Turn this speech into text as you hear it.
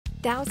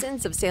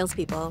Thousands of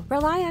salespeople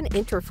rely on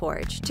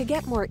Infraforge to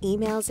get more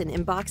emails in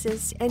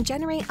inboxes and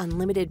generate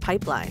unlimited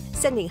pipeline,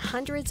 sending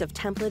hundreds of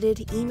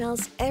templated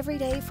emails every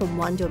day from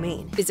one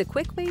domain is a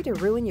quick way to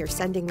ruin your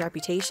sending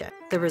reputation.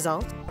 The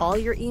result? All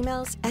your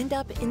emails end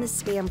up in the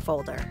spam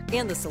folder.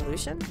 And the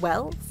solution?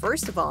 Well,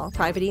 first of all,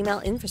 private email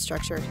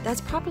infrastructure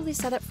that's properly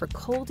set up for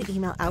cold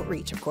email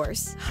outreach, of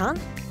course. Huh?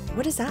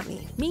 What does that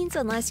mean? Means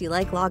unless you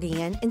like logging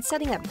in and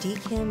setting up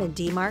DKIM and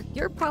DMARC,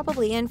 you're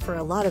probably in for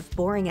a lot of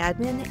boring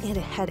admin and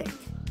a headache.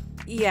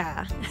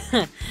 Yeah,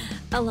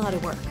 a lot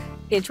of work.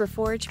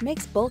 Infraforge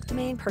makes bulk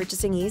domain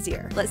purchasing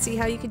easier. Let's see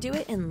how you can do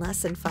it in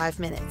less than 5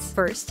 minutes.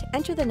 First,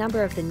 enter the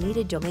number of the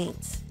needed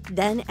domains.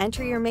 Then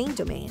enter your main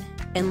domain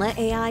and let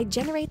AI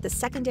generate the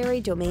secondary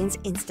domains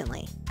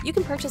instantly. You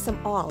can purchase them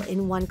all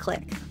in one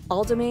click.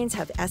 All domains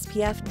have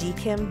SPF,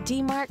 DKIM,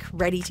 DMARC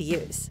ready to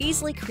use.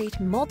 Easily create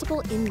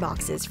multiple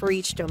inboxes for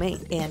each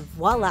domain, and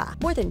voila!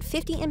 More than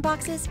 50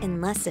 inboxes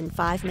in less than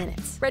 5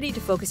 minutes. Ready to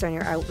focus on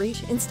your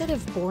outreach instead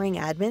of boring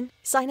admin?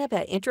 Sign up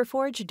at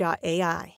Infraforge.ai.